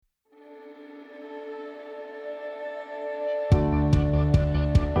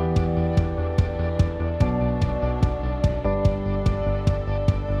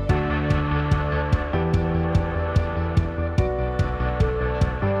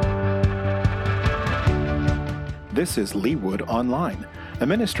This is Leewood Online, a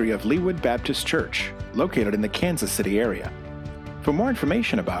ministry of Leewood Baptist Church, located in the Kansas City area. For more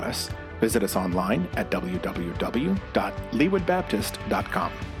information about us, visit us online at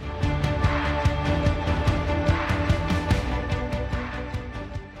www.leewoodbaptist.com.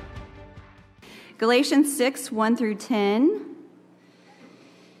 Galatians 6, 1 through 10.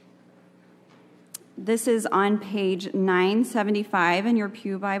 This is on page 975 in your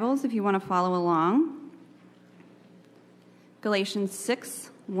pew Bibles if you want to follow along. Galatians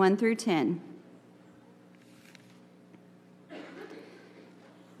 6, 1 through 10.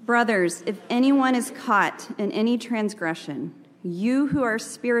 Brothers, if anyone is caught in any transgression, you who are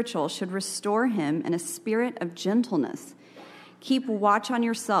spiritual should restore him in a spirit of gentleness. Keep watch on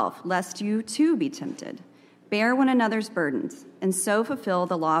yourself, lest you too be tempted. Bear one another's burdens, and so fulfill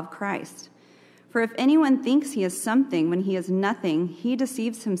the law of Christ. For if anyone thinks he is something when he is nothing, he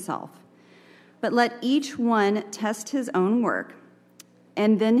deceives himself. But let each one test his own work,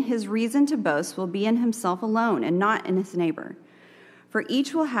 and then his reason to boast will be in himself alone and not in his neighbor. For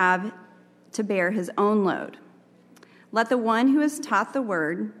each will have to bear his own load. Let the one who is taught the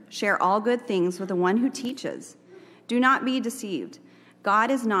word share all good things with the one who teaches. Do not be deceived. God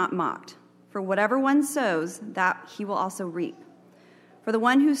is not mocked. For whatever one sows, that he will also reap. For the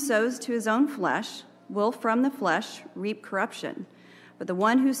one who sows to his own flesh will from the flesh reap corruption, but the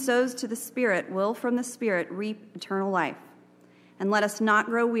one who sows to the Spirit will from the Spirit reap eternal life. And let us not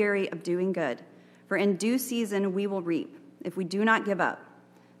grow weary of doing good, for in due season we will reap, if we do not give up.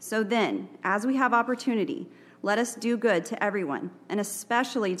 So then, as we have opportunity, let us do good to everyone, and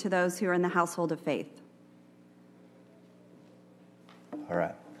especially to those who are in the household of faith. All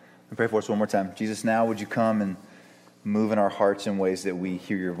right. I'll pray for us one more time. Jesus, now would you come and move in our hearts in ways that we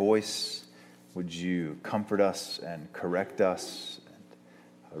hear your voice? Would you comfort us and correct us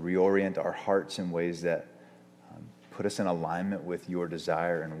and reorient our hearts in ways that put us in alignment with your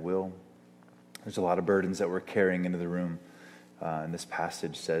desire and will? There's a lot of burdens that we're carrying into the room, and this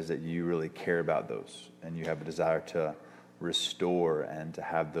passage says that you really care about those, and you have a desire to restore and to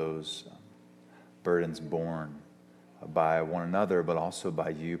have those burdens borne by one another, but also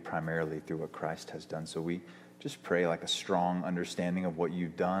by you primarily through what Christ has done. So we just pray like a strong understanding of what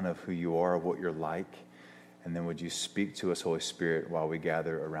you've done, of who you are, of what you're like. And then would you speak to us, Holy Spirit, while we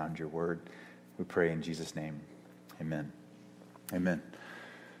gather around your word. We pray in Jesus' name. Amen. Amen.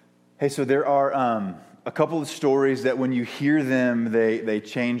 Hey, so there are a couple of stories that when you hear them, they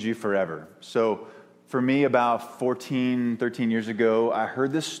change you forever. So for me, about 13 years ago, I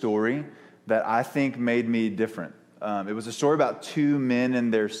heard this story that I think made me different. It was a story about two men in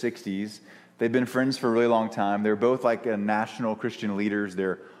their 60s. They've been friends for a really long time. They're both like national Christian leaders.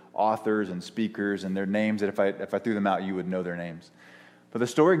 They're authors and speakers, and their names, that if I threw them out, you would know their names. But the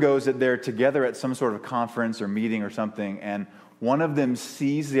story goes that they're together at some sort of conference or meeting or something, and one of them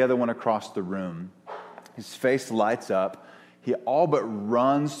sees the other one across the room. His face lights up. He all but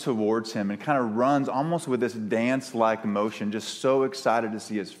runs towards him and kind of runs almost with this dance-like motion, just so excited to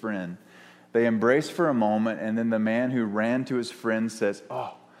see his friend. They embrace for a moment, and then the man who ran to his friend says,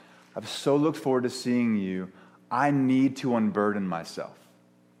 "Oh, I've so looked forward to seeing you. I need to unburden myself."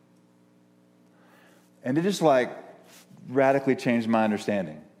 And it just radically changed my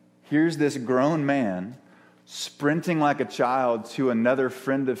understanding. Here's this grown man sprinting like a child to another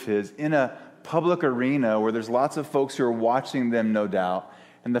friend of his in a public arena where there's lots of folks who are watching them, no doubt.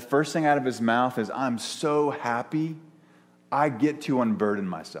 And the first thing out of his mouth is, "I'm so happy I get to unburden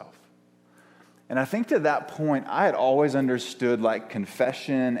myself." And I think to that point, I had always understood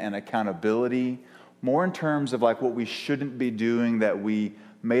confession and accountability more in terms of what we shouldn't be doing, that we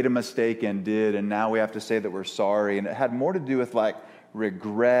made a mistake and did, and now we have to say that we're sorry. And it had more to do with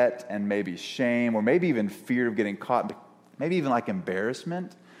regret and maybe shame, or maybe even fear of getting caught, maybe even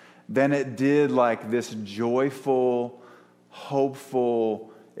embarrassment, than it did this joyful,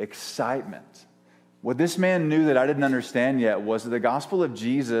 hopeful excitement. What this man knew that I didn't understand yet was that the gospel of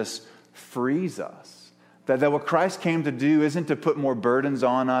Jesus frees us. That what Christ came to do isn't to put more burdens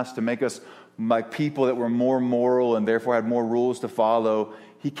on us, to make us people that were more moral and therefore had more rules to follow.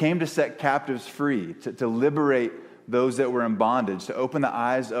 He came to set captives free, to liberate those that were in bondage, to open the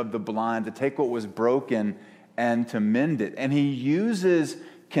eyes of the blind, to take what was broken and to mend it. And he uses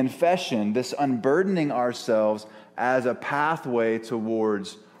confession, this unburdening ourselves, as a pathway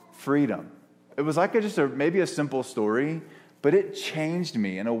towards freedom. It was maybe a simple story, but it changed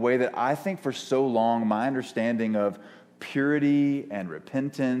me in a way that I think for so long my understanding of purity and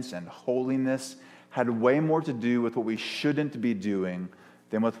repentance and holiness had way more to do with what we shouldn't be doing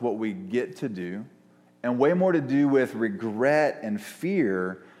than with what we get to do, and way more to do with regret and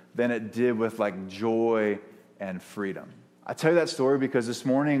fear than it did with joy and freedom. I tell you that story because this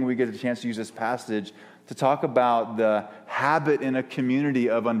morning we get a chance to use this passage to talk about the habit in a community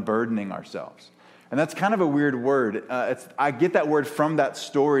of unburdening ourselves. And that's kind of a weird word. I get that word from that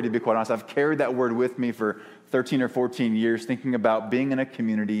story, to be quite honest. I've carried that word with me for 13 or 14 years, thinking about being in a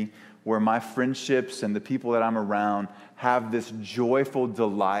community where my friendships and the people that I'm around have this joyful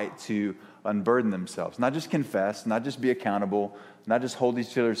delight to unburden themselves. Not just confess, not just be accountable, not just hold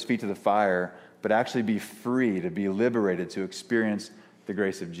each other's feet to the fire, but actually be free, to be liberated, to experience the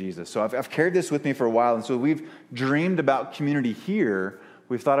grace of Jesus. So I've carried this with me for a while, and so we've dreamed about community here.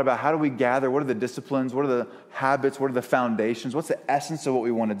 We've thought about how do we gather, what are the disciplines, what are the habits, what are the foundations, what's the essence of what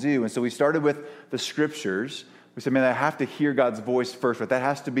we want to do? And so we started with the scriptures. We said, man, I have to hear God's voice first, right? That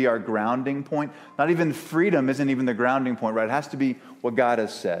has to be our grounding point. Not even freedom isn't even the grounding point, right? It has to be what God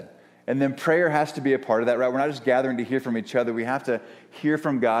has said. And then prayer has to be a part of that, right? We're not just gathering to hear from each other. We have to hear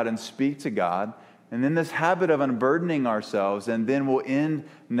from God and speak to God. And then this habit of unburdening ourselves, and then we'll end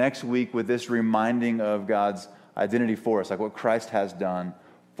next week with this reminding of God's identity for us, like what Christ has done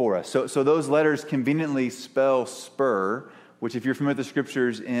for us. So those letters conveniently spell spur, which if you're familiar with the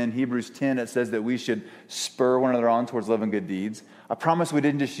scriptures in Hebrews 10, it says that we should spur one another on towards love and good deeds. I promise we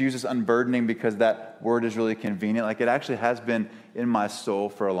didn't just use this unburdening because that word is really convenient. Like, it actually has been in my soul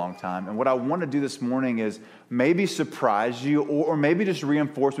for a long time. And what I want to do this morning is maybe surprise you, or maybe just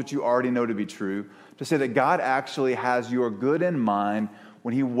reinforce what you already know to be true, to say that God actually has your good in mind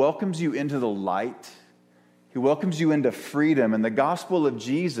when he welcomes you into the light. He welcomes you into freedom. And the gospel of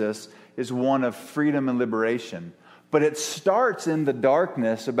Jesus is one of freedom and liberation. But it starts in the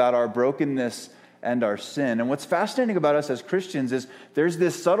darkness about our brokenness and our sin. And what's fascinating about us as Christians is there's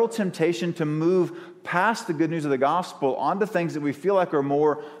this subtle temptation to move past the good news of the gospel onto things that we feel like are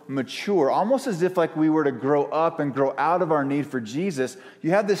more mature, almost as if like we were to grow up and grow out of our need for Jesus. You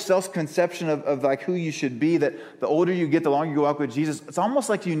have this self-conception of like who you should be, that the older you get, the longer you go out with Jesus. It's almost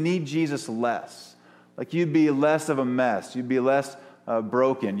like you need Jesus less. Like you'd be less of a mess. You'd be less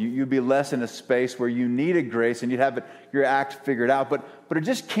broken. You'd be less in a space where you needed grace and you'd have your act figured out. But it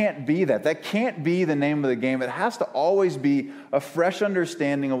just can't be that. That can't be the name of the game. It has to always be a fresh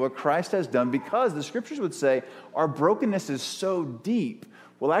understanding of what Christ has done, because the scriptures would say our brokenness is so deep,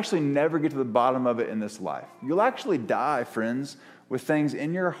 we'll actually never get to the bottom of it in this life. You'll actually die, friends, with things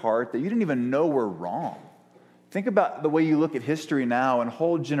in your heart that you didn't even know were wrong. Think about the way you look at history now and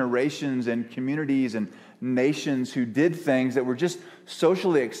whole generations and communities and nations who did things that were just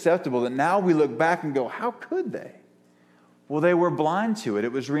socially acceptable that now we look back and go, how could they? Well, they were blind to it.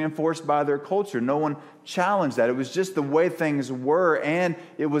 It was reinforced by their culture. No one challenged that. It was just the way things were, and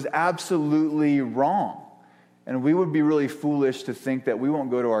it was absolutely wrong. And we would be really foolish to think that we won't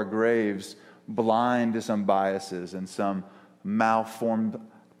go to our graves blind to some biases and some malformed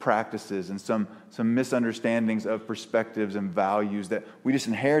practices and some misunderstandings of perspectives and values that we just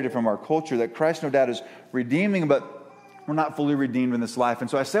inherited from our culture that Christ no doubt is redeeming, but we're not fully redeemed in this life. And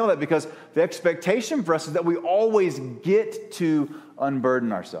so I say all that because the expectation for us is that we always get to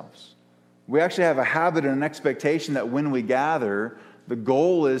unburden ourselves. We actually have a habit and an expectation that when we gather, the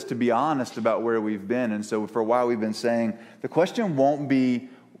goal is to be honest about where we've been. And so for a while we've been saying the question won't be,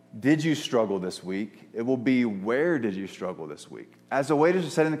 did you struggle this week? It will be, where did you struggle this week? As a way to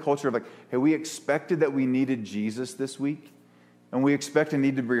set in the culture of like, hey, we expected that we needed Jesus this week, and we expect and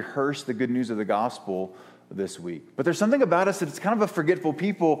need to rehearse the good news of the gospel this week. But there's something about us that it's kind of a forgetful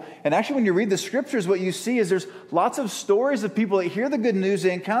people. And actually, when you read the scriptures, what you see is there's lots of stories of people that hear the good news,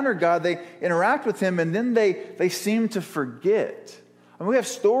 they encounter God, they interact with him, and then they seem to forget. And we have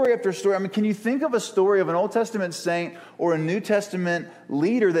story after story. I mean, can you think of a story of an Old Testament saint or a New Testament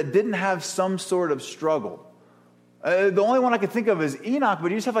leader that didn't have some sort of struggle? The only one I could think of is Enoch,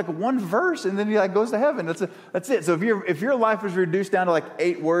 but you just have like one verse and then he like goes to heaven. That's it. So if your life was reduced down to like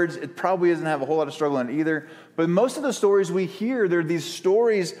 8 words, it probably doesn't have a whole lot of struggle in it either. But most of the stories we hear, they're these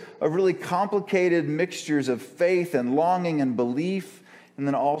stories of really complicated mixtures of faith and longing and belief, and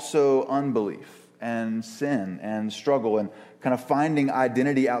then also unbelief and sin and struggle and kind of finding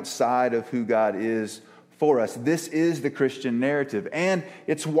identity outside of who God is for us. This is the Christian narrative. And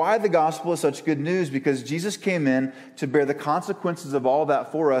it's why the gospel is such good news, because Jesus came in to bear the consequences of all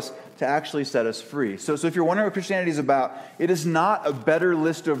that for us to actually set us free. So if you're wondering what Christianity is about, it is not a better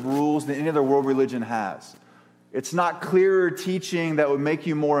list of rules than any other world religion has. It's not clearer teaching that would make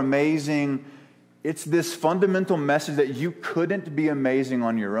you more amazing. It's this fundamental message that you couldn't be amazing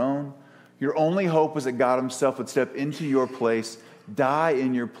on your own. Your only hope was that God himself would step into your place, die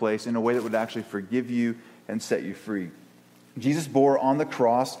in your place in a way that would actually forgive you and set you free. Jesus bore on the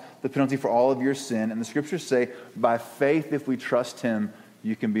cross the penalty for all of your sin, and the scriptures say, by faith, if we trust him,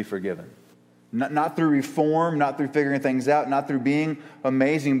 you can be forgiven. Not through reform, not through figuring things out, not through being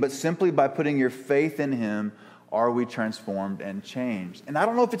amazing, but simply by putting your faith in him, are we transformed and changed. And I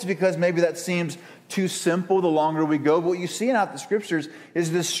don't know if it's because maybe that seems too simple the longer we go, but what you see in out the scriptures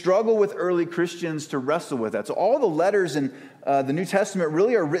is this struggle with early Christians to wrestle with that. So all the letters in the New Testament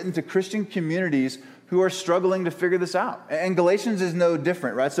really are written to Christian communities who are struggling to figure this out. And Galatians is no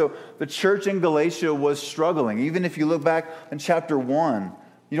different, right? So the church in Galatia was struggling. Even if you look back in chapter 1,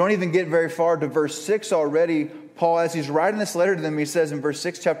 you don't even get very far to verse 6 already. Paul, as he's writing this letter to them, he says in verse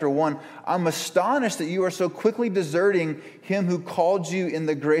 6, chapter 1, I'm astonished that you are so quickly deserting him who called you in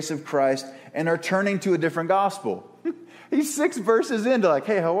the grace of Christ and are turning to a different gospel. He's 6 verses into like,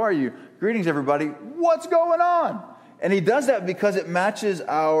 hey, how are you? Greetings, everybody. What's going on? And he does that because it matches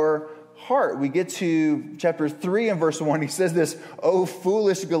our heart. We get to chapter 3 and verse 1. He says this, "O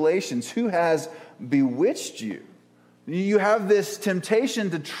foolish Galatians, who has bewitched you?" You have this temptation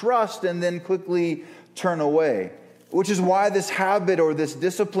to trust and then quickly turn away, which is why this habit or this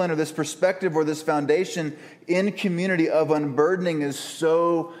discipline or this perspective or this foundation in community of unburdening is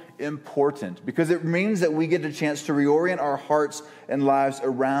so important, because it means that we get a chance to reorient our hearts and lives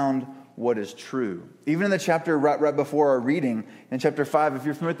around what is true. Even in the chapter right before our reading, in chapter 5, if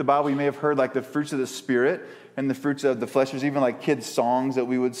you're familiar with the Bible, you may have heard like the fruits of the Spirit and the fruits of the flesh. There's even like kids' songs that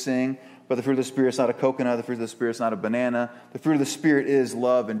we would sing. But the fruit of the Spirit is not a coconut. The fruit of the Spirit is not a banana. The fruit of the Spirit is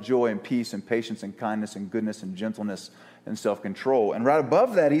love and joy and peace and patience and kindness and goodness and gentleness and self-control. And right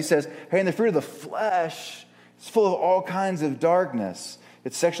above that, he says, hey, and the fruit of the flesh is full of all kinds of darkness.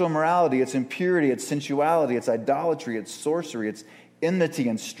 It's sexual immorality, it's impurity, it's sensuality, it's idolatry, it's sorcery, it's enmity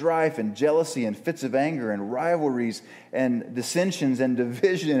and strife and jealousy and fits of anger and rivalries and dissensions and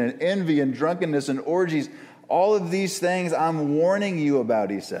division and envy and drunkenness and orgies. All of these things I'm warning you about,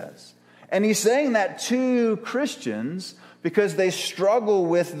 he says. And he's saying that to Christians because they struggle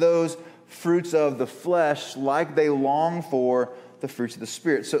with those fruits of the flesh like they long for the fruits of the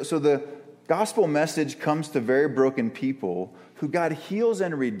Spirit. So the gospel message comes to very broken people who God heals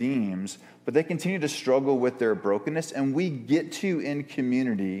and redeems, but they continue to struggle with their brokenness. And we get to, in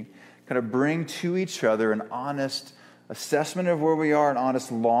community, kind of bring to each other an honest assessment of where we are, an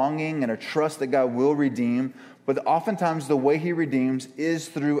honest longing and a trust that God will redeem. But oftentimes the way he redeems is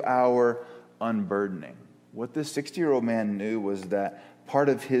through our unburdening. What this 60-year-old man knew was that part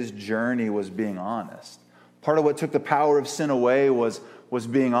of his journey was being honest. Part of what took the power of sin away was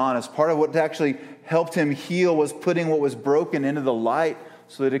being honest. Part of what actually helped him heal was putting what was broken into the light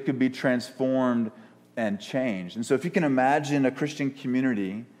so that it could be transformed and changed. And so if you can imagine a Christian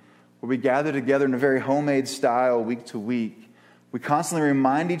community where we gather together in a very homemade style week to week, we constantly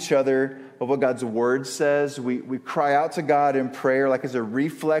remind each other of what God's word says. We cry out to God in prayer, like as a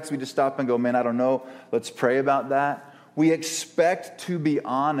reflex. We just stop and go, man, I don't know. Let's pray about that. We expect to be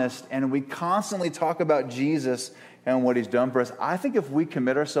honest, and we constantly talk about Jesus and what he's done for us. I think if we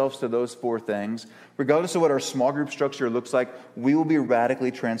commit ourselves to those 4 things, regardless of what our small group structure looks like, we will be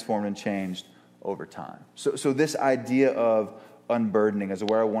radically transformed and changed over time. So this idea of unburdening is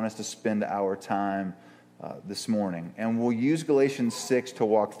where I want us to spend our time this morning. And we'll use Galatians 6 to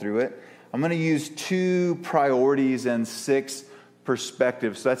walk through it. I'm going to use 2 priorities and 6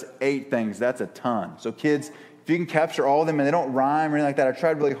 perspectives. So that's 8 things. That's a ton. So kids, if you can capture all of them and they don't rhyme or anything like that, I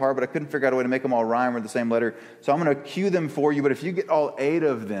tried really hard, but I couldn't figure out a way to make them all rhyme or the same letter. So I'm going to cue them for you. But if you get all 8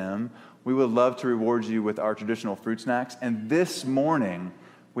 of them, we would love to reward you with our traditional fruit snacks. And this morning,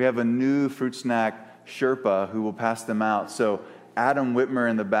 we have a new fruit snack Sherpa who will pass them out. So Adam Whitmer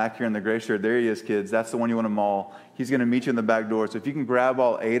in the back here in the gray shirt, there he is, kids. That's the one you want to maul. He's going to meet you in the back door. So if you can grab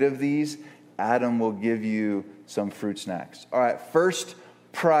all 8 of these, Adam will give you some fruit snacks. All right, first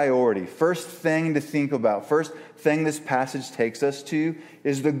priority, first thing to think about, first thing this passage takes us to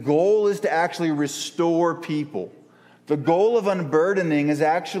is the goal is to actually restore people. The goal of unburdening is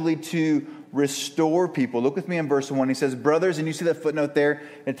actually to restore people. Look with me in verse 1. He says, brothers, and you see that footnote there.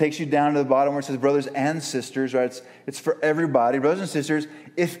 It takes you down to the bottom where it says brothers and sisters, right? It's for everybody. Brothers and sisters,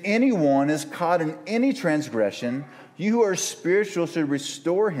 if anyone is caught in any transgression, you who are spiritual should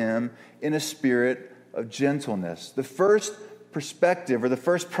restore him in a spirit of gentleness. The first perspective or the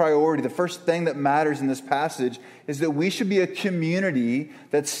first priority, the first thing that matters in this passage is that we should be a community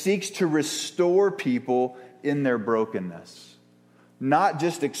that seeks to restore people in their brokenness. Not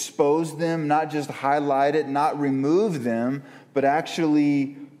just expose them, not just highlight it, not remove them, but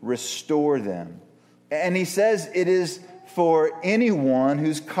actually restore them. And he says it is for anyone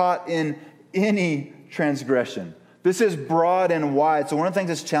who's caught in any transgression. This is broad and wide. So one of the things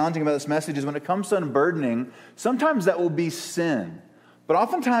that's challenging about this message is when it comes to unburdening, sometimes that will be sin. But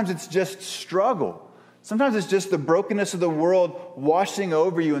oftentimes it's just struggle. Sometimes it's just the brokenness of the world washing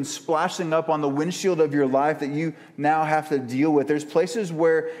over you and splashing up on the windshield of your life that you now have to deal with. There's places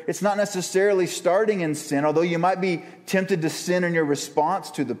where it's not necessarily starting in sin, although you might be tempted to sin in your response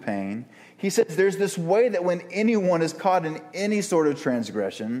to the pain. He says there's this way that when anyone is caught in any sort of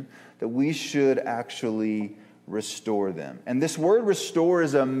transgression, that we should actually restore them. And this word restore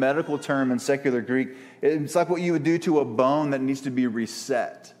is a medical term in secular Greek. It's like what you would do to a bone that needs to be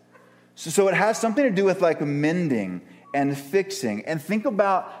reset. So it has something to do with like mending and fixing. And think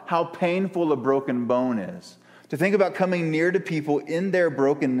about how painful a broken bone is. To think about coming near to people in their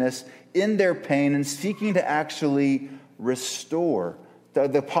brokenness, in their pain, and seeking to actually restore.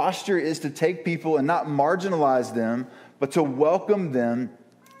 The posture is to take people and not marginalize them, but to welcome them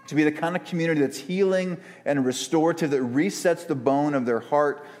to be the kind of community that's healing and restorative, that resets the bone of their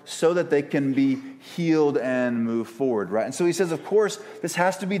heart so that they can be healed and move forward, right? And so he says, of course, this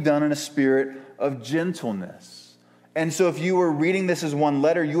has to be done in a spirit of gentleness. And so if you were reading this as one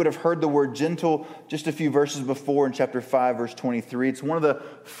letter, you would have heard the word gentle just a few verses before in chapter 5, verse 23. It's one of the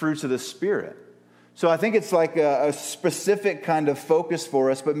fruits of the Spirit. So I think it's like a specific kind of focus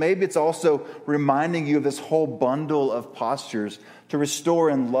for us, but maybe it's also reminding you of this whole bundle of postures to restore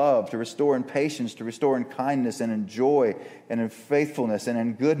in love, to restore in patience, to restore in kindness and in joy and in faithfulness and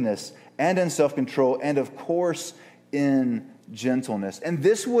in goodness and in self-control and, of course, in gentleness. And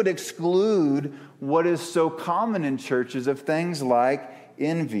this would exclude what is so common in churches of things like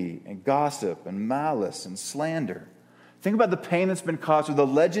envy and gossip and malice and slander. Think about the pain that's been caused, or the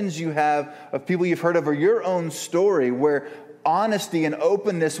legends you have of people you've heard of, or your own story where honesty and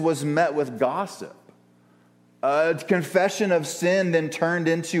openness was met with gossip. A confession of sin then turned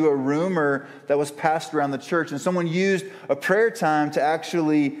into a rumor that was passed around the church, and someone used a prayer time to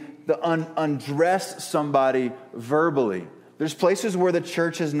actually undress somebody verbally. There's places where the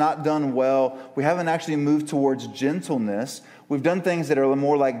church has not done well. We haven't actually moved towards gentleness. We've done things that are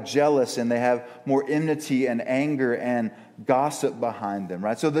more like jealous, and they have more enmity and anger and gossip behind them,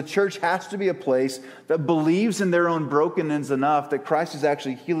 right? So the church has to be a place that believes in their own brokenness enough that Christ is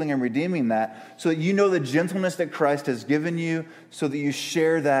actually healing and redeeming that, so that you know the gentleness that Christ has given you, so that you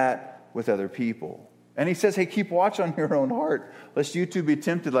share that with other people. And he says, hey, keep watch on your own heart, lest you too be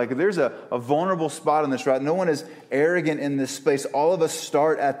tempted. Like there's a vulnerable spot in this, right? No one is arrogant in this space. All of us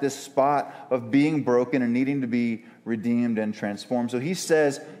start at this spot of being broken and needing to be redeemed and transformed. So he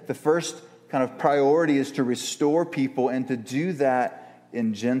says the first kind of priority is to restore people and to do that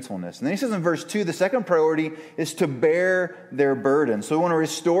in gentleness. And then he says in verse 2, the second priority is to bear their burdens. So we want to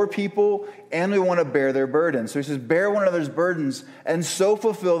restore people and we want to bear their burdens. So he says, bear one another's burdens and so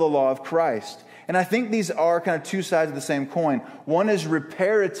fulfill the law of Christ. And I think these are kind of two sides of the same coin. One is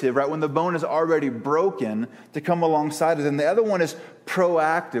reparative, right? When the bone is already broken, to come alongside of them. The other one is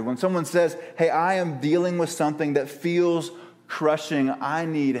proactive. When someone says, hey, I am dealing with something that feels crushing, I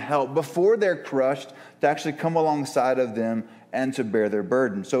need help, before they're crushed, to actually come alongside of them and to bear their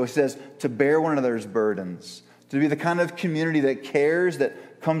burden. So he says to bear one another's burdens, to be the kind of community that cares,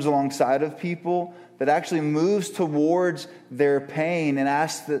 that comes alongside of people, that actually moves towards their pain and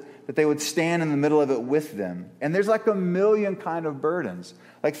asks that they would stand in the middle of it with them. And there's like a million kind of burdens.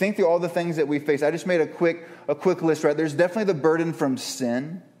 Like think through all the things that we face. I just made a quick list, right? There's definitely the burden from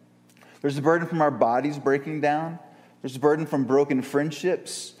sin. There's the burden from our bodies breaking down. There's the burden from broken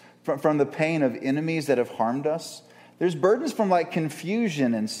friendships, from the pain of enemies that have harmed us. There's burdens from like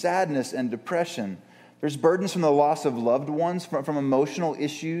confusion and sadness and depression. There's burdens from the loss of loved ones, from emotional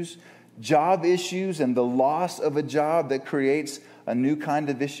issues, job issues, and the loss of a job that creates a new kind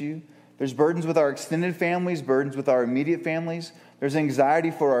of issue. There's burdens with our extended families, burdens with our immediate families. There's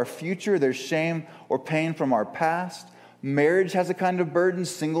anxiety for our future. There's shame or pain from our past. Marriage has a kind of burden.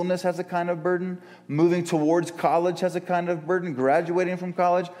 Singleness has a kind of burden. Moving towards college has a kind of burden. Graduating from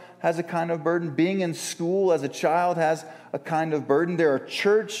college has a kind of burden. Being in school as a child has a kind of burden. There are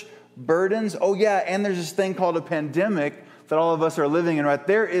church burdens. Oh yeah, and there's this thing called a pandemic that all of us are living in, right?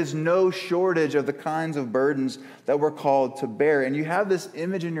 There is no shortage of the kinds of burdens that we're called to bear. And you have this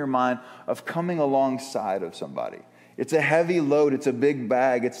image in your mind of coming alongside of somebody. It's a heavy load. It's a big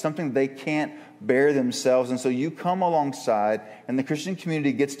bag. It's something they can't bear themselves. And so you come alongside, and the Christian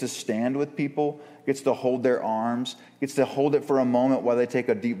community gets to stand with people, gets to hold their arms, gets to hold it for a moment while they take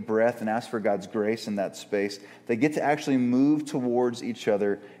a deep breath and ask for God's grace in that space. They get to actually move towards each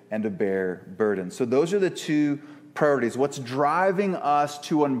other and to bear burdens. So those are the two priorities. What's driving us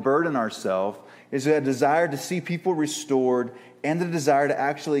to unburden ourselves is a desire to see people restored and the desire to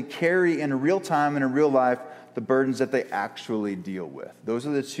actually carry in real time and in real life the burdens that they actually deal with. Those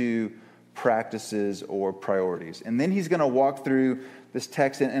are the two practices or priorities. And then he's going to walk through this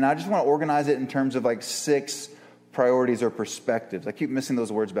text, and I just want to organize it in terms of like 6 priorities or perspectives. I keep missing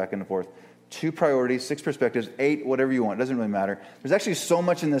those words back and forth. 2 priorities, 6 perspectives, 8, whatever you want. It doesn't really matter. There's actually so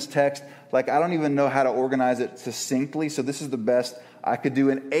much in this text, like I don't even know how to organize it succinctly, so this is the best I could do,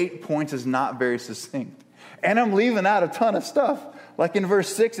 and 8 points is not very succinct. And I'm leaving out a ton of stuff. Like in verse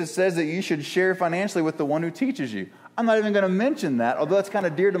 6, it says that you should share financially with the one who teaches you. I'm not even going to mention that, although that's kind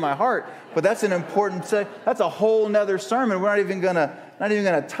of dear to my heart. But that's an important that's a whole nother sermon. We're not even going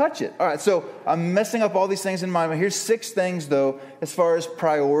to touch it. All right, so I'm messing up all these things in my mind. Here's 6 things, though, as far as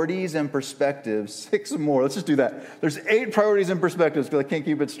priorities and perspectives. 6 more. Let's just do that. There's 8 priorities and perspectives because I can't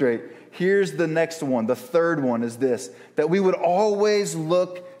keep it straight. Here's the next one. The third one is this, that we would always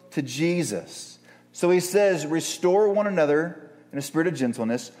look to Jesus. So he says, restore one another in a spirit of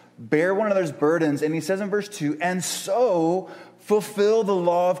gentleness, bear one another's burdens, and he says in verse 2, and so fulfill the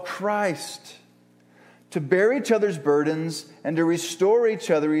law of Christ. To bear each other's burdens and to restore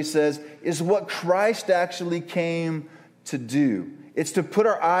each other, he says, is what Christ actually came to do. It's to put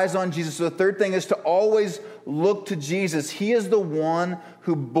our eyes on Jesus. So the third thing is to always look to Jesus. He is the one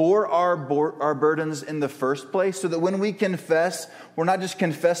who bore our burdens in the first place, so that when we confess, we're not just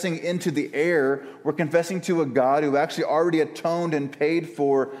confessing into the air, we're confessing to a God who actually already atoned and paid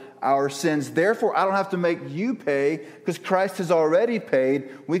for our sins. Therefore, I don't have to make you pay because Christ has already paid.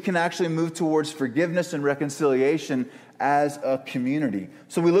 We can actually move towards forgiveness and reconciliation as a community.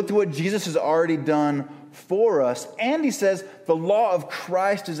 So we look to what Jesus has already done for us. And he says the law of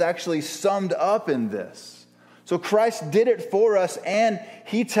Christ is actually summed up in this. So Christ did it for us, and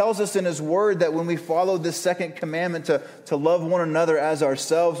he tells us in his word that when we follow this second commandment to love one another as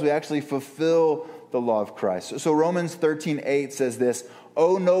ourselves, we actually fulfill the law of Christ. So Romans 13:8 says this,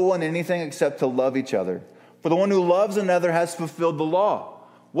 owe no one anything except to love each other. For the one who loves another has fulfilled the law.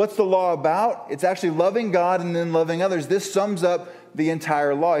 What's the law about? It's actually loving God and then loving others. This sums up the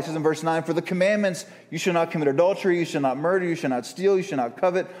entire law. He says in verse 9, for the commandments, you shall not commit adultery, you shall not murder, you shall not steal, you shall not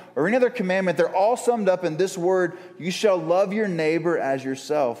covet, or any other commandment, they're all summed up in this word, you shall love your neighbor as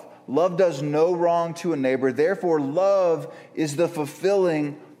yourself. Love does no wrong to a neighbor. Therefore, love is the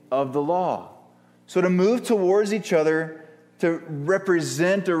fulfilling of the law. So to move towards each other, to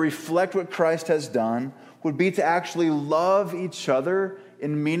represent or reflect what Christ has done, would be to actually love each other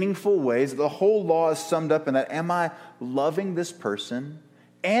in meaningful ways. The whole law is summed up in that. Am I loving this person?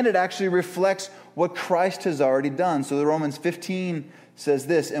 And it actually reflects what Christ has already done. So the Romans 15 says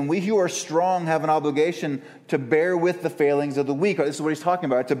this, and we who are strong have an obligation to bear with the failings of the weak. This is what he's talking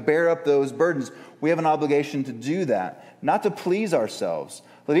about, to bear up those burdens. We have an obligation to do that, not to please ourselves.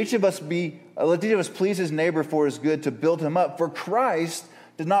 Let each of us please his neighbor for his good, to build him up. For Christ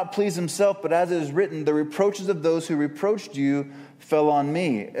did not please himself, but as it is written, the reproaches of those who reproached you fell on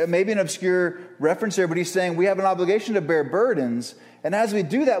me. It may be an obscure reference there, but he's saying we have an obligation to bear burdens. And as we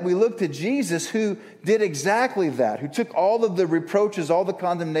do that, we look to Jesus, who did exactly that, who took all of the reproaches, all the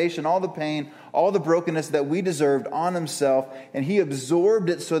condemnation, all the pain, all the brokenness that we deserved on himself, and he absorbed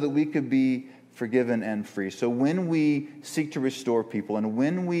it so that we could be forgiven and free. So when we seek to restore people and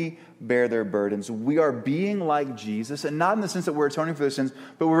when we bear their burdens, we are being like Jesus, and not in the sense that we're atoning for their sins,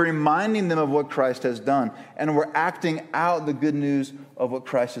 but we're reminding them of what Christ has done, and we're acting out the good news of what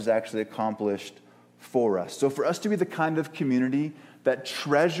Christ has actually accomplished for us. So for us to be the kind of community that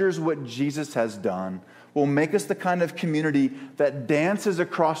treasures what Jesus has done will make us the kind of community that dances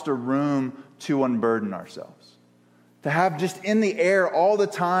across the room to unburden ourselves. To have just in the air all the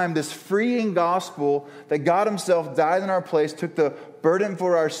time this freeing gospel that God himself died in our place, took the burden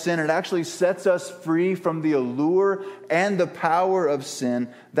for our sin, and actually sets us free from the allure and the power of sin,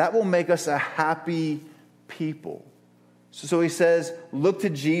 that will make us a happy people. So he says, look to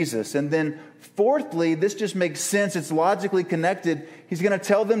Jesus. And then fourthly, this just makes sense. It's logically connected. He's going to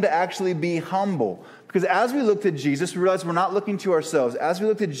tell them to actually be humble. Because as we look to Jesus, we realize we're not looking to ourselves. As we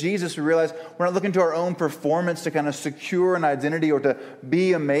look to Jesus, we realize we're not looking to our own performance to kind of secure an identity or to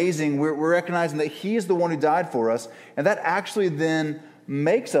be amazing. We're recognizing that he is the one who died for us. And that actually then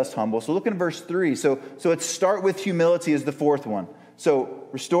makes us humble. So look in verse 3. So it's start with humility is the fourth one. So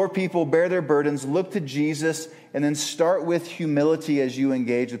restore people, bear their burdens, look to Jesus, and then start with humility as you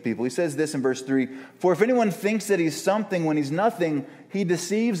engage with people. He says this in verse 3, for if anyone thinks that he's something when he's nothing, he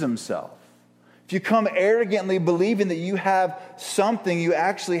deceives himself. If you come arrogantly believing that you have something, you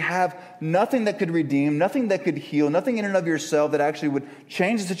actually have nothing that could redeem, nothing that could heal, nothing in and of yourself that actually would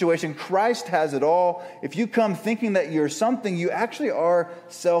change the situation. Christ has it all. If you come thinking that you're something, you actually are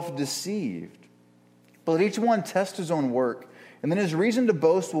self-deceived. But let each one test his own work. And then his reason to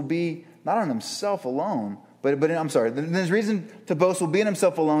boast will be not on himself alone, then his reason to boast will be in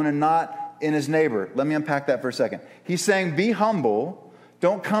himself alone and not in his neighbor. Let me unpack that for a second. He's saying, be humble.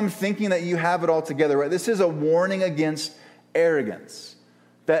 Don't come thinking that you have it all together, right? This is a warning against arrogance.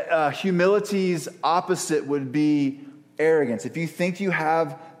 That humility's opposite would be arrogance. If you think you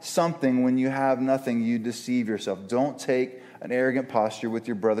have something when you have nothing, you deceive yourself. Don't take an arrogant posture with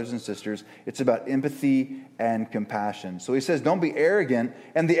your brothers and sisters. It's about empathy and compassion. So he says, don't be arrogant.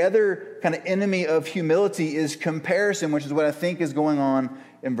 And the other kind of enemy of humility is comparison, which is what I think is going on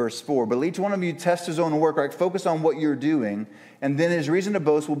in verse 4. But each one of you test his own work, right? Focus on what you're doing. And then his reason to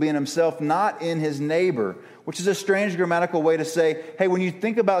boast will be in himself, not in his neighbor, which is a strange grammatical way to say, hey, when you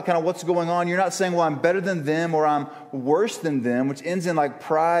think about kind of what's going on, you're not saying, well, I'm better than them or I'm worse than them, which ends in like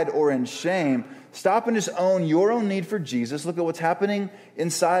pride or in shame. Stop and just own your own need for Jesus. Look at what's happening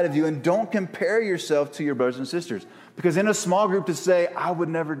inside of you and don't compare yourself to your brothers and sisters. Because in a small group to say, I would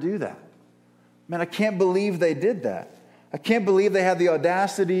never do that. Man, I can't believe they did that. I can't believe they had the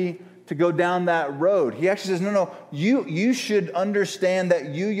audacity to go down that road. He actually says, no, you should understand that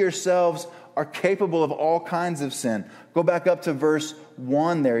you yourselves are capable of all kinds of sin. Go back up to verse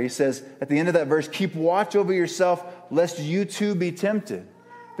 1 there. He says at the end of that verse, keep watch over yourself lest you too be tempted.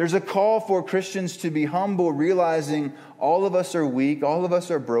 There's a call for Christians to be humble, realizing all of us are weak, all of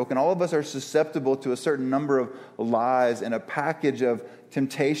us are broken, all of us are susceptible to a certain number of lies and a package of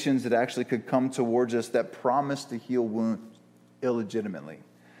temptations that actually could come towards us that promise to heal wounds illegitimately,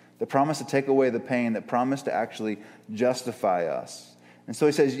 that promise to take away the pain, that promise to actually justify us. And so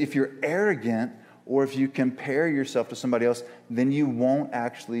he says, if you're arrogant or if you compare yourself to somebody else, then you won't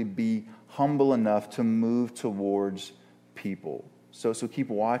actually be humble enough to move towards people. So keep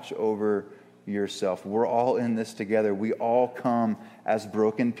watch over yourself. We're all in this together. We all come as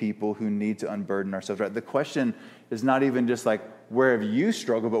broken people who need to unburden ourselves. Right? The question is not even just like, where have you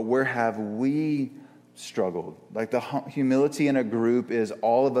struggled, but where have we struggled? Like the humility in a group is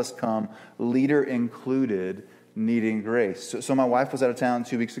all of us come, leader included, needing grace. So my wife was out of town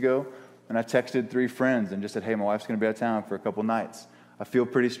 2 weeks ago, and I texted 3 friends and just said, hey, my wife's going to be out of town for a couple nights. I feel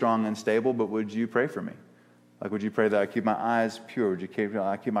pretty strong and stable, but would you pray for me? Like, would you pray that I keep my eyes pure? Would you keep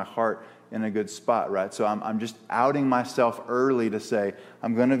my heart in a good spot, right? So I'm just outing myself early to say,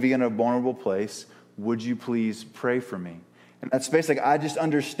 I'm going to be in a vulnerable place. Would you please pray for me? And that's basically, I just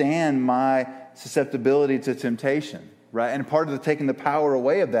understand my susceptibility to temptation, right? And part of taking the power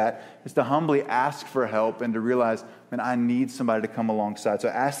away of that is to humbly ask for help and to realize, man, I need somebody to come alongside. So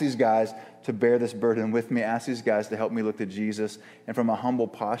I ask these guys to bear this burden with me. Ask these guys to help me look to Jesus. And from a humble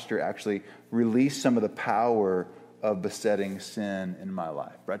posture, actually release some of the power of besetting sin in my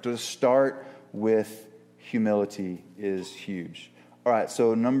life, right? To start with humility is huge. All right,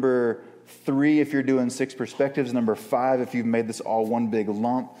 so number 3, if you're doing 6 perspectives. Number 5, if you've made this all one big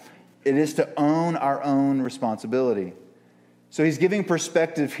lump, it is to own our own responsibility. So he's giving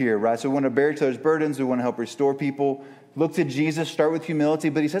perspective here, right? So we want to bear each other's burdens. We want to help restore people. Look to Jesus, start with humility.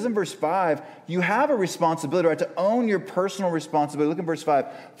 But he says in verse 5, you have a responsibility, right? To own your personal responsibility. Look in verse 5.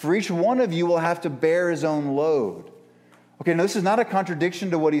 For each one of you will have to bear his own load. Okay, now this is not a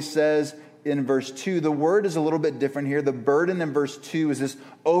contradiction to what he says in verse 2. The word is a little bit different here. The burden in verse 2 is this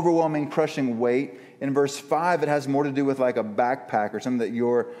overwhelming, crushing weight. In verse 5, it has more to do with like a backpack or something that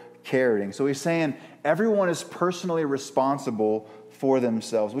you're carrying. So he's saying everyone is personally responsible for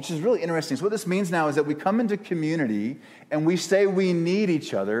themselves, which is really interesting. So what this means now is that we come into community and we say we need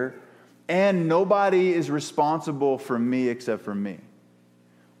each other and nobody is responsible for me except for me,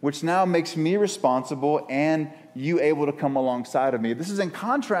 which now makes me responsible and you able to come alongside of me. This is in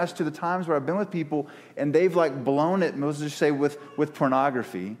contrast to the times where I've been with people and they've like blown it, let's just say with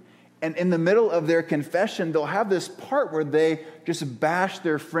pornography. And in the middle of their confession, they'll have this part where they just bash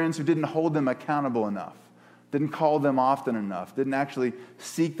their friends who didn't hold them accountable enough, didn't call them often enough, didn't actually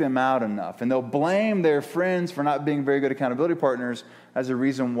seek them out enough. And they'll blame their friends for not being very good accountability partners as a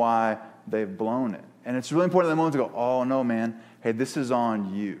reason why they've blown it. And it's really important at the moment to go, oh, no, man, hey, this is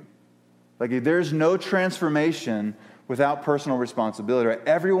on you. Like, there's no transformation without personal responsibility, right?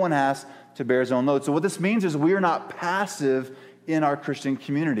 Everyone has to bear his own load. So what this means is we are not passive in our Christian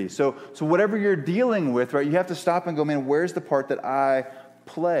community. So whatever you're dealing with, right, you have to stop and go, man, where's the part that I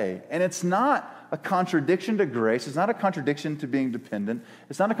play? And it's not a contradiction to grace. It's not a contradiction to being dependent.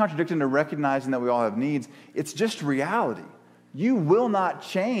 It's not a contradiction to recognizing that we all have needs. It's just reality. You will not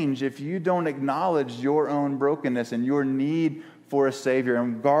change if you don't acknowledge your own brokenness and your need for a Savior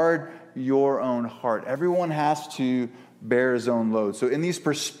and guard your own heart. Everyone has to bear his own load. So in these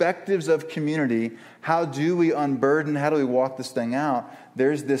perspectives of community, how do we unburden? How do we walk this thing out?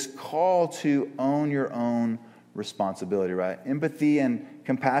 There's this call to own your own responsibility, right? Empathy and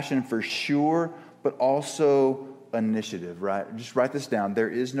compassion for sure, but also initiative, right? Just write this down. There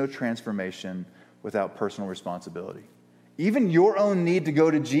is no transformation without personal responsibility. Even your own need to go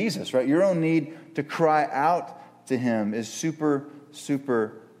to Jesus, right? Your own need to cry out to him is super,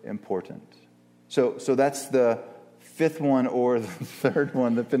 super important. So that's the fifth one or the third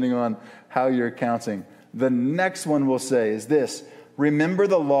one, depending on how you're counting. The next one we'll say is this: remember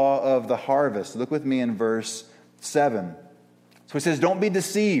the law of the harvest. Look with me in verse 7. So he says, don't be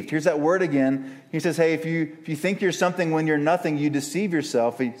deceived. Here's that word again. He says, hey, if you think you're something when you're nothing, you deceive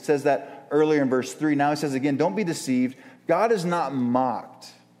yourself. He says that earlier in verse 3. Now he says again, don't be deceived. God is not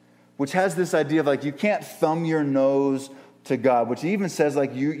mocked, which has this idea of like you can't thumb your nose to God, which even says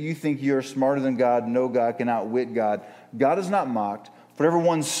like you think you're smarter than God, no God can outwit God. God is not mocked. Whatever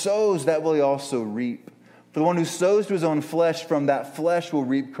one sows, that will he also reap. For the one who sows to his own flesh, from that flesh will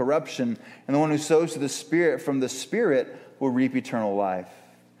reap corruption. And the one who sows to the Spirit, from the Spirit will reap eternal life.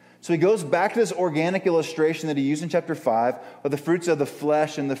 So he goes back to this organic illustration that he used in chapter 5 of the fruits of the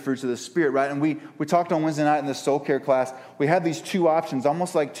flesh and the fruits of the Spirit, right? And we talked on Wednesday night in the soul care class. We have these two options,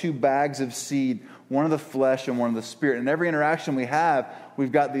 almost like two bags of seed, one of the flesh and one of the Spirit. And every interaction we have,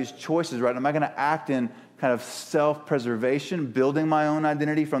 we've got these choices, right? Am I going to act in kind of self-preservation, building my own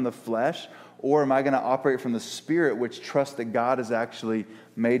identity from the flesh? Or am I going to operate from the Spirit, which trusts that God has actually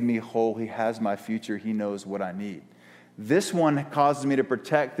made me whole? He has my future. He knows what I need. This one causes me to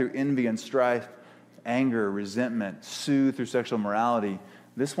protect through envy and strife, anger, resentment, soothe through sexual morality.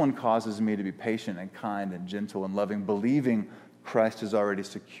 This one causes me to be patient and kind and gentle and loving, believing Christ has already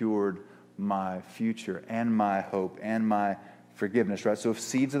secured my future and my hope and my forgiveness, right? So if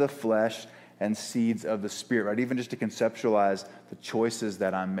seeds of the flesh and seeds of the Spirit, right? Even just to conceptualize the choices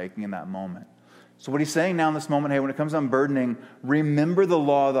that I'm making in that moment. So what he's saying now in this moment, hey, when it comes to unburdening, remember the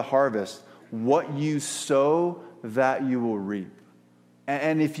law of the harvest. What you sow, that you will reap.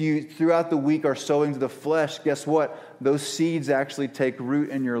 And if you, throughout the week, are sowing to the flesh, guess what? Those seeds actually take root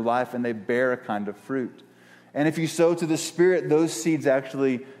in your life and they bear a kind of fruit. And if you sow to the Spirit, those seeds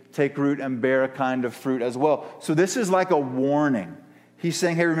actually take root and bear a kind of fruit as well. So this is like a warning. He's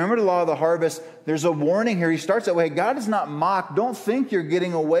saying, hey, remember the law of the harvest. There's a warning here. He starts that way. God is not mocked. Don't think you're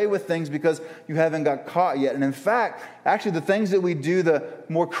getting away with things because you haven't got caught yet. And in fact, actually the things that we do, the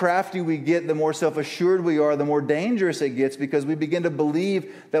more crafty we get, the more self-assured we are, the more dangerous it gets because we begin to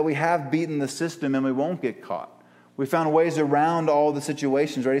believe that we have beaten the system and we won't get caught. We found ways around all the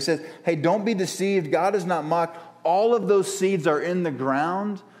situations, right? He says, hey, don't be deceived. God is not mocked. All of those seeds are in the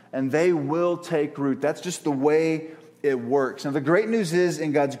ground and they will take root. That's just the way it works. Now, the great news is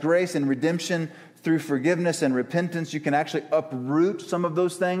in God's grace and redemption through forgiveness and repentance, you can actually uproot some of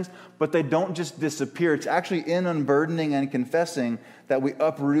those things, but they don't just disappear. It's actually in unburdening and confessing that we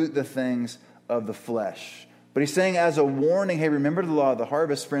uproot the things of the flesh. But he's saying as a warning, hey, remember the law of the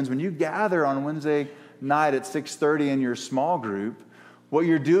harvest, friends. When you gather on Wednesday night at 6:30 in your small group, what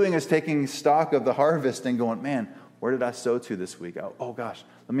you're doing is taking stock of the harvest and going, man, where did I sow to this week? Oh gosh,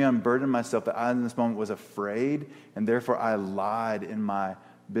 let me unburden myself that I in this moment was afraid and therefore I lied in my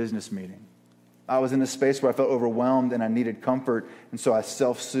business meeting. I was in a space where I felt overwhelmed and I needed comfort, and so I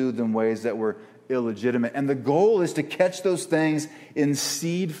self-soothed in ways that were illegitimate. And the goal is to catch those things in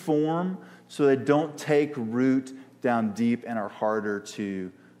seed form so they don't take root down deep and are harder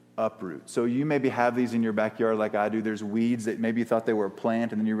to uproot. So you maybe have these in your backyard like I do. There's weeds that maybe you thought they were a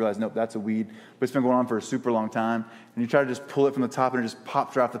plant and then you realize, nope, that's a weed, but it's been going on for a super long time. And you try to just pull it from the top and it just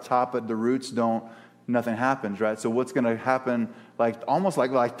pops right off the top, but the roots don't, nothing happens, right? So what's going to happen almost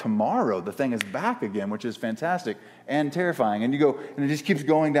like tomorrow, the thing is back again, which is fantastic and terrifying. And you go, and it just keeps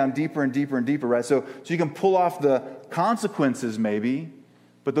going down deeper and deeper and deeper, right? So you can pull off the consequences maybe,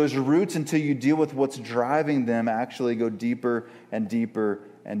 but those roots, until you deal with what's driving them, actually go deeper and deeper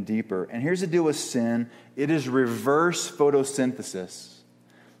and deeper. And here's the deal with sin. It is reverse photosynthesis.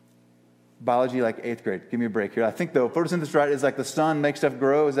 Biology, like 8th grade. Give me a break here. I think though, photosynthesis, right, is like the sun makes stuff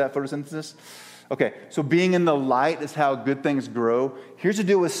grow. Is that photosynthesis? Okay, so being in the light is how good things grow. Here's the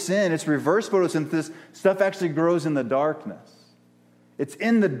deal with sin. It's reverse photosynthesis. Stuff actually grows in the darkness. It's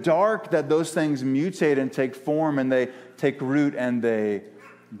in the dark that those things mutate and take form and they take root and they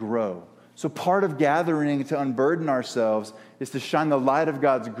grow. So part of gathering to unburden ourselves is to shine the light of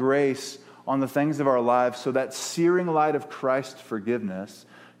God's grace on the things of our lives so that searing light of Christ's forgiveness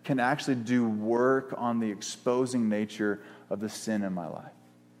can actually do work on the exposing nature of the sin in my life.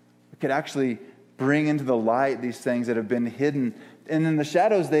 It could actually bring into the light these things that have been hidden. And in the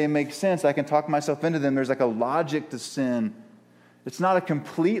shadows, they make sense. I can talk myself into them. There's like a logic to sin. It's not a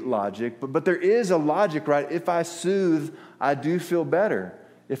complete logic, but there is a logic, right? If I soothe, I do feel better.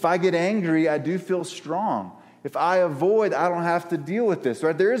 If I get angry, I do feel strong. If I avoid, I don't have to deal with this,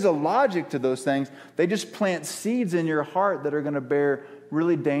 right? There is a logic to those things. They just plant seeds in your heart that are going to bear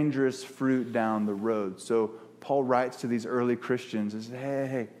really dangerous fruit down the road. So Paul writes to these early Christians and says,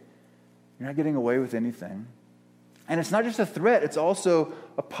 hey, you're not getting away with anything. And it's not just a threat, it's also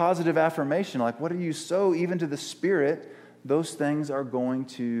a positive affirmation. Like, what do you sow, even to the Spirit, those things are going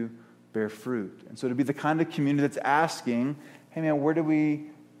to bear fruit. And so to be the kind of community that's asking, hey man, where do we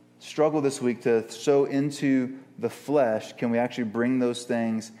struggle this week to sow into the flesh? Can we actually bring those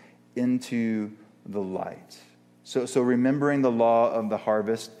things into the light? So remembering the law of the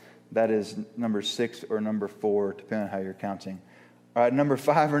harvest, that is number 6 or number 4, depending on how you're counting. All right, number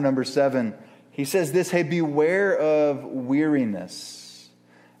 5 or number 7, he says this, hey, beware of weariness.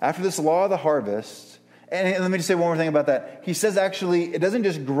 After this law of the harvest, and let me just say one more thing about that. He says actually, it doesn't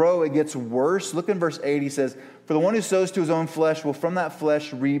just grow, it gets worse. Look in verse 8, he says, for the one who sows to his own flesh will from that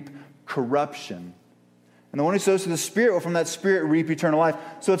flesh reap corruption. And the one who sows to the Spirit will from that Spirit reap eternal life.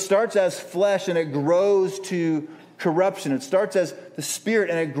 So it starts as flesh and it grows to corruption. It starts as the Spirit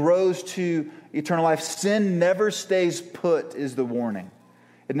and it grows to eternal life. Sin never stays put is the warning.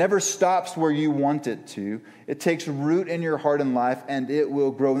 It never stops where you want it to. It takes root in your heart and life, and it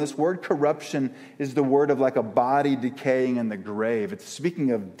will grow. And this word corruption is the word of like a body decaying in the grave. It's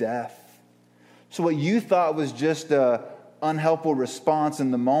speaking of death. So what you thought was just an unhelpful response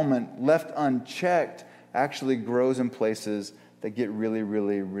in the moment, left unchecked, actually grows in places that get really,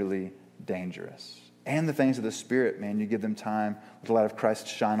 really, really dangerous. And the things of the Spirit, man, you give them time, let the light of Christ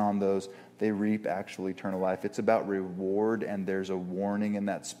shine on those, they reap actual eternal life. It's about reward, and there's a warning in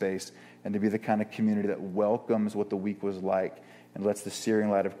that space. And to be the kind of community that welcomes what the week was like and lets the searing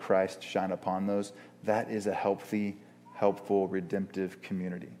light of Christ shine upon those, that is a healthy, helpful, redemptive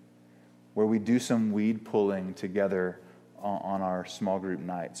community. Where we do some weed pulling together on our small group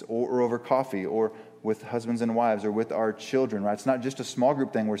nights, or over coffee, or with husbands and wives, or with our children, right? It's not just a small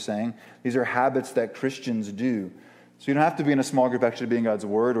group thing we're saying. These are habits that Christians do. So you don't have to be in a small group actually be in God's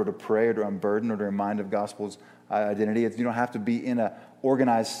Word, or to pray, or to unburden, or to remind of gospel's identity. You don't have to be in an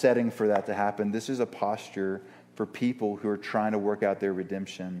organized setting for that to happen. This is a posture for people who are trying to work out their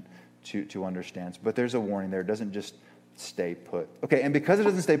redemption to understand. But there's a warning there. It doesn't just stay put. Okay, and because it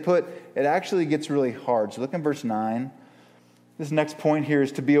doesn't stay put, it actually gets really hard. So look in verse 9. This next point here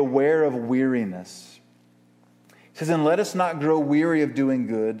is to be aware of weariness. It says, and let us not grow weary of doing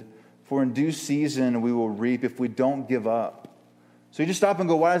good, for in due season we will reap if we don't give up. So you just stop and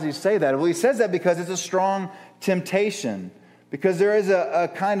go, why does he say that? Well, he says that because it's a strong temptation. Because there is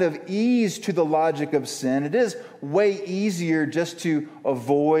a kind of ease to the logic of sin. It is way easier just to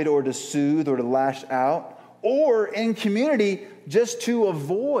avoid or to soothe or to lash out. Or in community, just to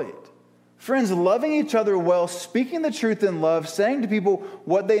avoid. Friends, loving each other well, speaking the truth in love, saying to people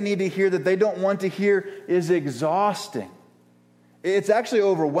what they need to hear that they don't want to hear is exhausting. It's actually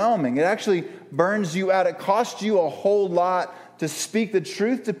overwhelming. It actually burns you out. It costs you a whole lot to speak the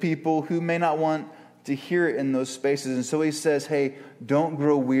truth to people who may not want to hear it in those spaces. And so he says, hey, don't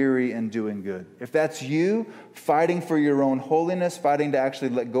grow weary in doing good. If that's you, fighting for your own holiness, fighting to actually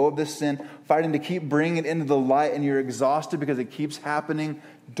let go of this sin, fighting to keep bringing it into the light, and you're exhausted because it keeps happening,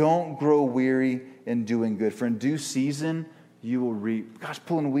 don't grow weary in doing good. For in due season, you will reap. Gosh,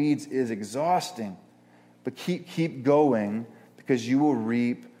 pulling weeds is exhausting. But keep going, because you will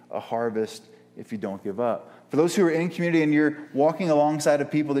reap a harvest if you don't give up. For those who are in community and you're walking alongside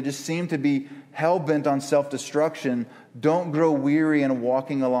of people that just seem to be hell-bent on self-destruction, don't grow weary in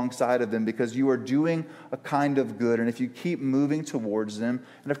walking alongside of them, because you are doing a kind of good. And if you keep moving towards them,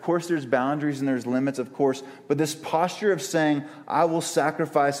 and of course there's boundaries and there's limits, of course, but this posture of saying, I will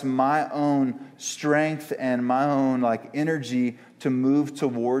sacrifice my own strength and my own energy to move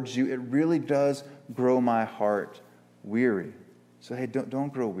towards you, it really does grow my heart weary. So hey,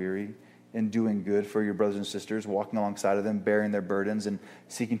 don't grow weary in doing good for your brothers and sisters, walking alongside of them, bearing their burdens and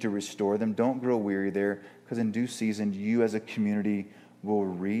seeking to restore them. Don't grow weary there, because in due season, you as a community will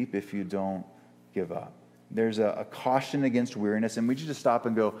reap if you don't give up. There's a caution against weariness, and we should just stop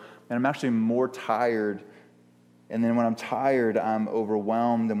and go, man, I'm actually more tired. And then when I'm tired, I'm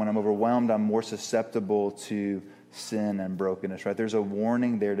overwhelmed. And when I'm overwhelmed, I'm more susceptible to sin and brokenness, right? There's a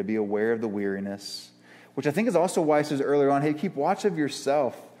warning there to be aware of the weariness, which I think is also why it says earlier on, hey, keep watch of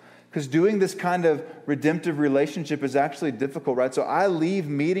yourself. Because doing this kind of redemptive relationship is actually difficult, right? So I leave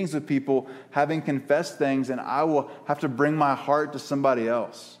meetings with people having confessed things, and I will have to bring my heart to somebody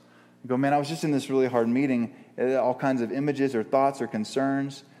else. I go, man, I was just in this really hard meeting. All kinds of images or thoughts or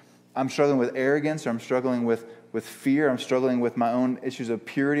concerns. I'm struggling with arrogance, or I'm struggling with fear. I'm struggling with my own issues of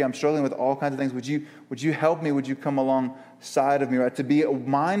purity. I'm struggling with all kinds of things. Would you help me? Would you come alongside side of me, right? To be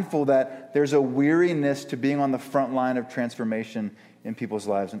mindful that there's a weariness to being on the front line of transformation in people's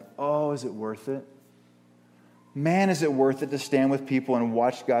lives. And oh, is it worth it? Man, is it worth it to stand with people and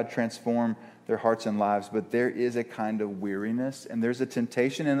watch God transform their hearts and lives? But there is a kind of weariness, and there's a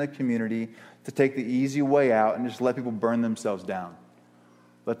temptation in the community to take the easy way out and just let people burn themselves down.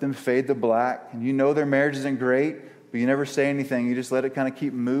 Let them fade to black, and you know their marriage isn't great, but you never say anything. You just let it kind of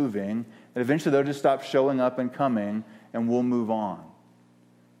keep moving, and eventually they'll just stop showing up and coming, and we'll move on.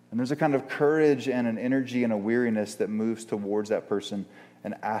 And there's a kind of courage and an energy and a weariness that moves towards that person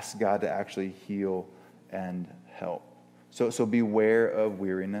and asks God to actually heal and help. So beware of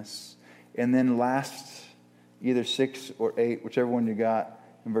weariness. And then last, either 6 or 8, whichever one you got,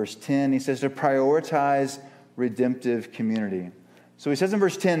 in verse 10, he says to prioritize redemptive community. So he says in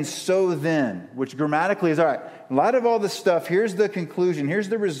verse 10, so then, which grammatically is, all right, in light of all this stuff, here's the conclusion, here's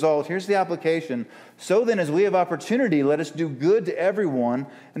the result, here's the application. So then, as we have opportunity, let us do good to everyone,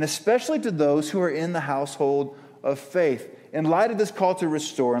 and especially to those who are in the household of faith. In light of this call to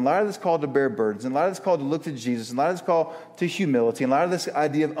restore, in light of this call to bear burdens, in light of this call to look to Jesus, in light of this call to humility, in light of this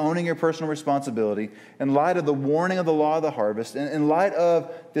idea of owning your personal responsibility, in light of the warning of the law of the harvest, and in light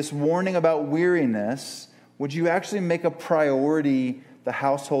of this warning about weariness, would you actually make a priority the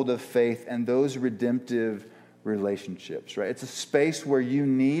household of faith and those redemptive relationships, right? It's a space where you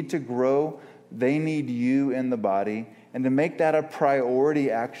need to grow. They need you in the body. And to make that a priority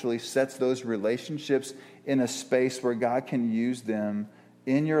actually sets those relationships in a space where God can use them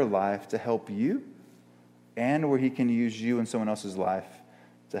in your life to help you and where he can use you in someone else's life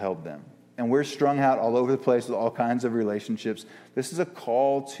to help them. And we're strung out all over the place with all kinds of relationships. This is a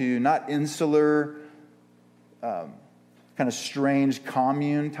call to not insular, kind of strange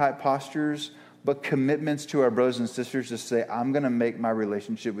commune type postures, but commitments to our brothers and sisters to say, I'm going to make my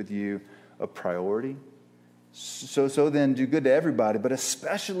relationship with you a priority. So then do good to everybody, but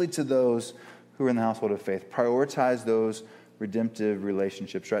especially to those who are in the household of faith. Prioritize those redemptive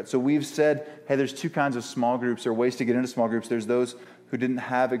relationships, right? So we've said, hey, there's 2 kinds of small groups or ways to get into small groups. There's those who didn't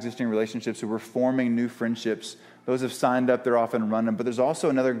have existing relationships, who were forming new friendships. Those have signed up, they're off and running. But there's also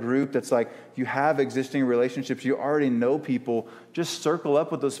another group that's like, you have existing relationships, you already know people, just circle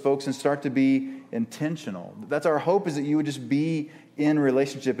up with those folks and start to be intentional. That's our hope, is that you would just be in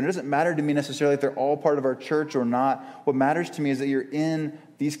relationship. And it doesn't matter to me necessarily if they're all part of our church or not. What matters to me is that you're in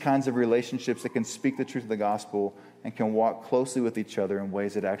these kinds of relationships that can speak the truth of the gospel and can walk closely with each other in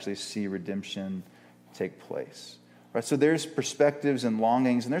ways that actually see redemption take place. Right, so there's perspectives and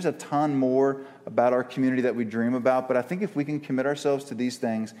longings, and there's a ton more about our community that we dream about, but I think if we can commit ourselves to these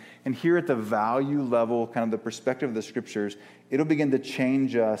things and hear at the value level, kind of the perspective of the scriptures, it'll begin to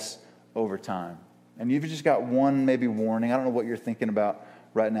change us over time. And you've just got one maybe warning. I don't know what you're thinking about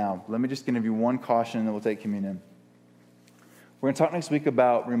right now. Let me just give you one caution, and then we'll take communion. We're going to talk next week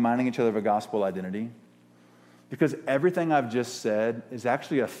about reminding each other of a gospel identity, because everything I've just said is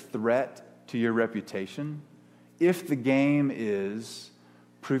actually a threat to your reputation. If the game is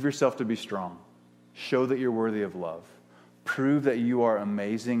prove yourself to be strong, show that you're worthy of love, prove that you are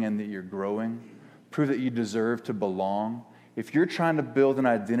amazing and that you're growing, prove that you deserve to belong. If you're trying to build an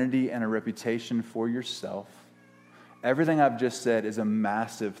identity and a reputation for yourself, everything I've just said is a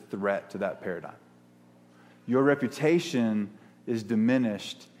massive threat to that paradigm. Your reputation is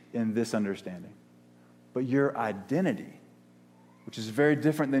diminished in this understanding. But your identity, which is very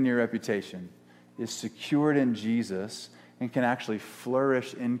different than your reputation, is secured in Jesus and can actually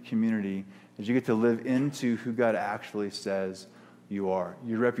flourish in community as you get to live into who God actually says you are.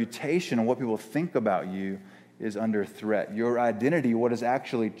 Your reputation and what people think about you is under threat. Your identity, what is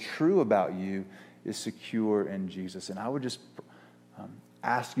actually true about you, is secure in Jesus. And I would just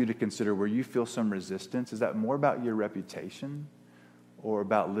ask you to consider where you feel some resistance. Is that more about your reputation or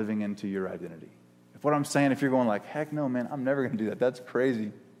about living into your identity? If what I'm saying, if you're going like, heck no, man, I'm never going to do that. That's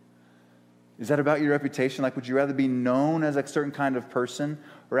crazy. Is that about your reputation? Like, would you rather be known as a certain kind of person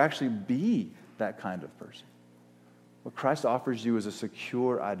or actually be that kind of person? What Christ offers you is a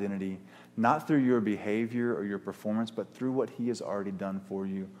secure identity, not through your behavior or your performance, but through what he has already done for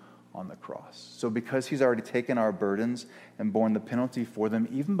you on the cross. So because he's already taken our burdens and borne the penalty for them,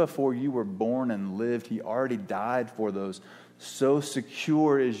 even before you were born and lived, he already died for those. So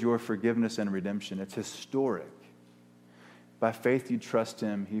secure is your forgiveness and redemption. It's historic. By faith, you trust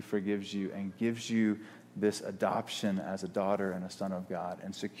him, he forgives you and gives you this adoption as a daughter and a son of God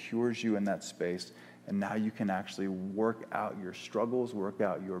and secures you in that space. And now you can actually work out your struggles, work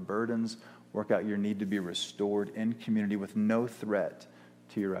out your burdens, work out your need to be restored in community with no threat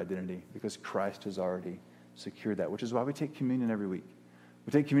to your identity because Christ has already secured that, which is why we take communion every week.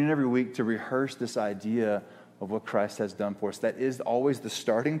 We take communion every week to rehearse this idea of what Christ has done for us. That is always the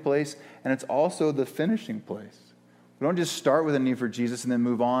starting place, and it's also the finishing place. We don't just start with a need for Jesus and then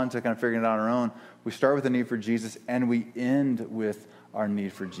move on to kind of figuring it out on our own. We start with a need for Jesus, and we end with our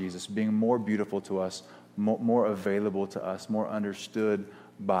need for Jesus being more beautiful to us, more available to us, more understood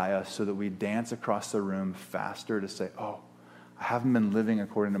by us, so that we dance across the room faster to say, oh, I haven't been living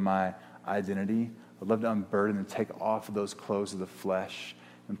according to my identity. I'd love to unburden and take off those clothes of the flesh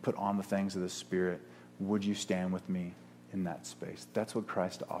and put on the things of the Spirit. Would you stand with me in that space? That's what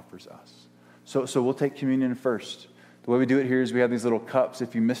Christ offers us. So we'll take communion first. The way we do it here is we have these little cups.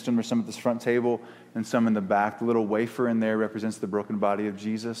 If you missed them, there's some at this front table and some in the back. The little wafer in there represents the broken body of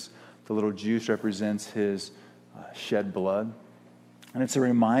Jesus. The little juice represents his shed blood. And it's a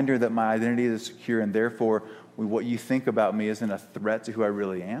reminder that my identity is secure, and therefore what you think about me isn't a threat to who I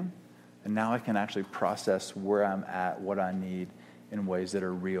really am. And now I can actually process where I'm at, what I need in ways that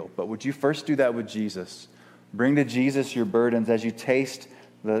are real. But would you first do that with Jesus? Bring to Jesus your burdens. As you taste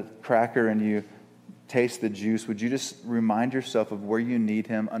the cracker and you taste the juice, would you just remind yourself of where you need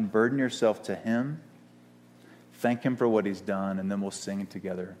him, unburden yourself to him, thank him for what he's done, and then we'll sing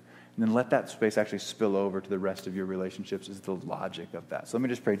together. And then let that space actually spill over to the rest of your relationships is the logic of that. So let me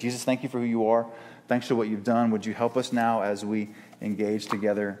just pray. Jesus, thank you for who you are. Thanks for what you've done. Would you help us now as we engage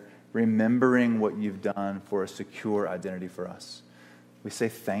together, remembering what you've done for a secure identity for us? We say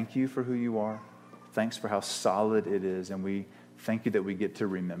thank you for who you are. Thanks for how solid it is. And we thank you that we get to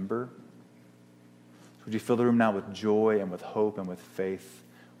remember. Would you fill the room now with joy and with hope and with faith?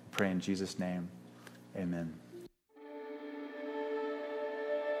 We pray in Jesus' name. Amen.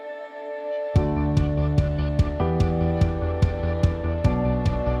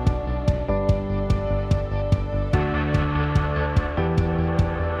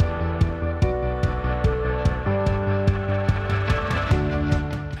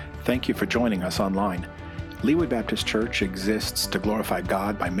 Thank you for joining us online. Leawood Baptist Church exists to glorify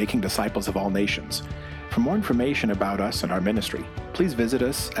God by making disciples of all nations. For more information about us and our ministry, please visit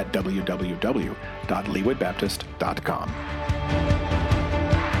us at www.leawoodbaptist.com.